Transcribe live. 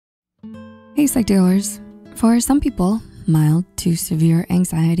Hey Psych&Stories. For some people, mild to severe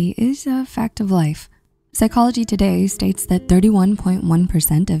anxiety is a fact of life. Psychology Today states that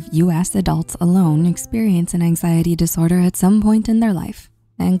 31.1% of US adults alone experience an anxiety disorder at some point in their life.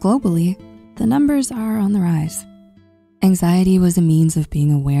 And globally, the numbers are on the rise. Anxiety was a means of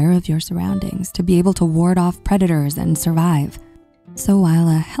being aware of your surroundings to be able to ward off predators and survive. So while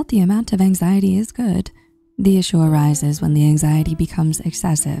a healthy amount of anxiety is good, the issue arises when the anxiety becomes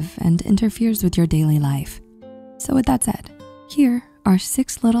excessive and interferes with your daily life. So with that said, here are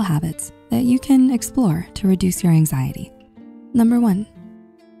 6 little habits that you can explore to reduce your anxiety. Number 1,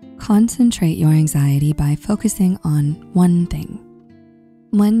 concentrate your anxiety by focusing on one thing.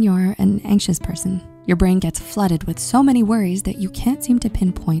 When you're an anxious person, your brain gets flooded with so many worries that you can't seem to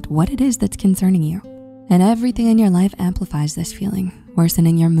pinpoint what it is that's concerning you. And everything in your life amplifies this feeling,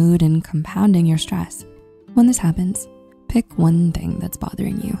 worsening your mood and compounding your stress. When this happens, pick one thing that's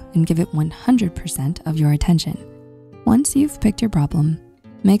bothering you and give it 100% of your attention. Once you've picked your problem,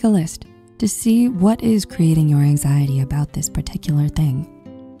 make a list to see what is creating your anxiety about this particular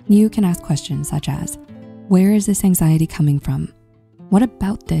thing. You can ask questions such as, where is this anxiety coming from? What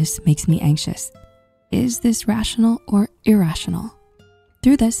about this makes me anxious? Is this rational or irrational?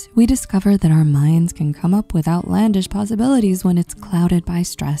 Through this, we discover that our minds can come up with outlandish possibilities when it's clouded by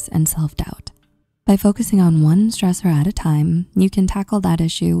stress and self-doubt. By focusing on one stressor at a time, you can tackle that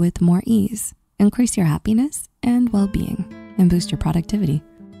issue with more ease, increase your happiness and well-being, and boost your productivity.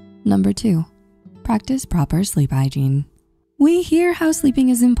 Number 2, practice proper sleep hygiene. We hear how sleeping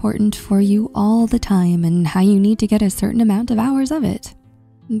is important for you all the time and how you need to get a certain amount of hours of it.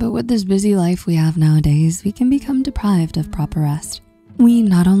 But with this busy life we have nowadays, we can become deprived of proper rest. We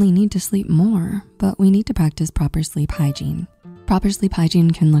not only need to sleep more, but we need to practice proper sleep hygiene. Proper sleep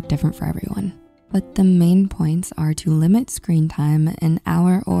hygiene can look different for everyone, but the main points are to limit screen time an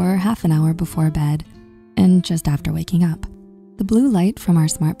hour or half an hour before bed and just after waking up. The blue light from our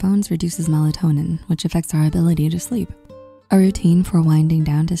smartphones reduces melatonin, which affects our ability to sleep. A routine for winding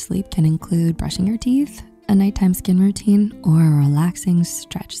down to sleep can include brushing your teeth, a nighttime skin routine, or a relaxing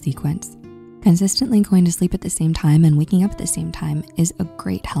stretch sequence. Consistently going to sleep at the same time and waking up at the same time is a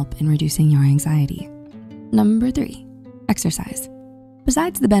great help in reducing your anxiety. Number 3, exercise.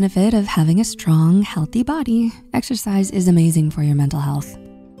 Besides the benefit of having a strong, healthy body, exercise is amazing for your mental health.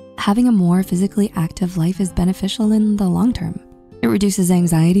 Having a more physically active life is beneficial in the long term. It reduces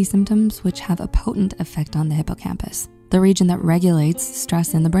anxiety symptoms, which have a potent effect on the hippocampus, the region that regulates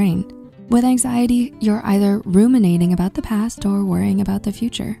stress in the brain. With anxiety, you're either ruminating about the past or worrying about the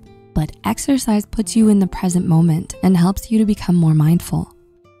future. But exercise puts you in the present moment and helps you to become more mindful.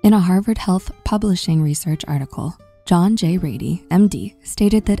 In a Harvard Health Publishing research article, John J. Rady, MD,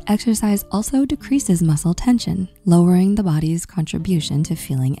 stated that exercise also decreases muscle tension, lowering the body's contribution to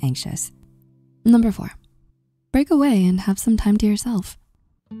feeling anxious. Number 4, break away and have some time to yourself.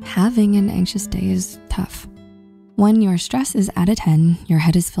 Having an anxious day is tough. When your stress is at a 10, your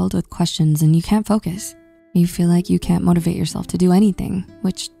head is filled with questions and you can't focus. You feel like you can't motivate yourself to do anything,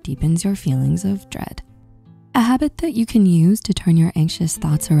 which deepens your feelings of dread. A habit that you can use to turn your anxious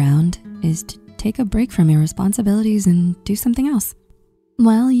thoughts around is to take a break from your responsibilities and do something else.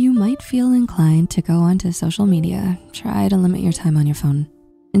 While you might feel inclined to go onto social media, try to limit your time on your phone.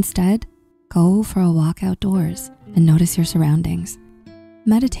 Instead, go for a walk outdoors and notice your surroundings.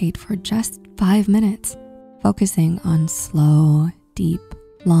 Meditate for just 5 minutes, focusing on slow, deep,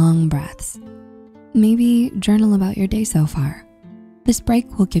 long breaths. Maybe journal about your day so far. This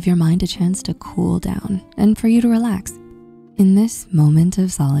break will give your mind a chance to cool down and for you to relax. In this moment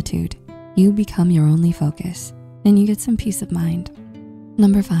of solitude, you become your only focus and you get some peace of mind.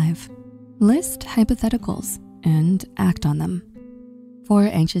 Number 5, list hypotheticals and act on them. For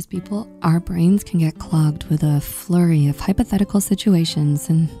anxious people, our brains can get clogged with a flurry of hypothetical situations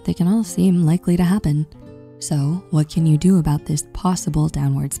and they can all seem likely to happen. So what can you do about this possible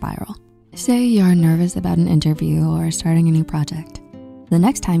downward spiral? Say you're nervous about an interview or starting a new project. The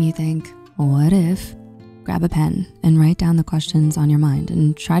next time you think, what if? Grab a pen and write down the questions on your mind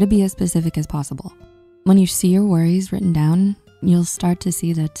and try to be as specific as possible. When you see your worries written down, you'll start to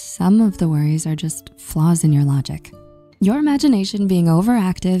see that some of the worries are just flaws in your logic. Your imagination being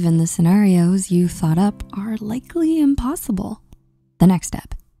overactive and the scenarios you thought up are likely impossible. The next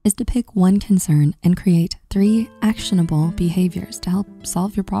step is to pick one concern and create 3 actionable behaviors to help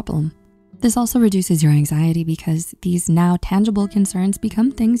solve your problem. This also reduces your anxiety because these now tangible concerns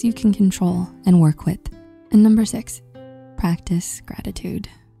become things you can control and work with. And number 6, practice gratitude.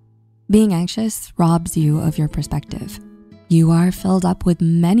 Being anxious robs you of your perspective. You are filled up with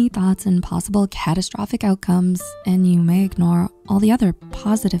many thoughts and possible catastrophic outcomes, and you may ignore all the other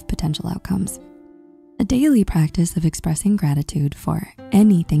positive potential outcomes. A daily practice of expressing gratitude for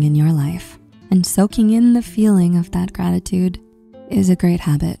anything in your life and soaking in the feeling of that gratitude is a great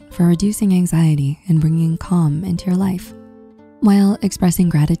habit for reducing anxiety and bringing calm into your life. While expressing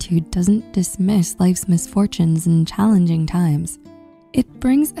gratitude doesn't dismiss life's misfortunes and challenging times, it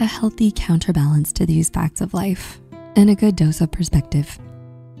brings a healthy counterbalance to these facts of life and a good dose of perspective.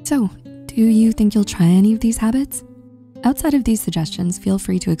 So, do you think you'll try any of these habits? Outside of these suggestions, feel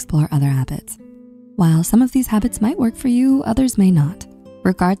free to explore other habits. While some of these habits might work for you, others may not.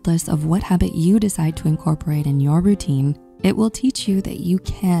 Regardless of what habit you decide to incorporate in your routine, it will teach you that you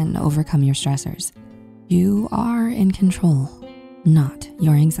can overcome your stressors. You are in control, not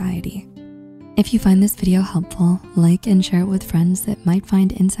your anxiety. If you find this video helpful, like and share it with friends that might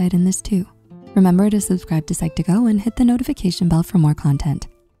find insight in this too. Remember to subscribe to Psych2Go and hit the notification bell for more content.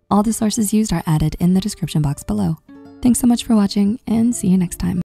 All the sources used are added in the description box below. Thanks so much for watching and see you next time.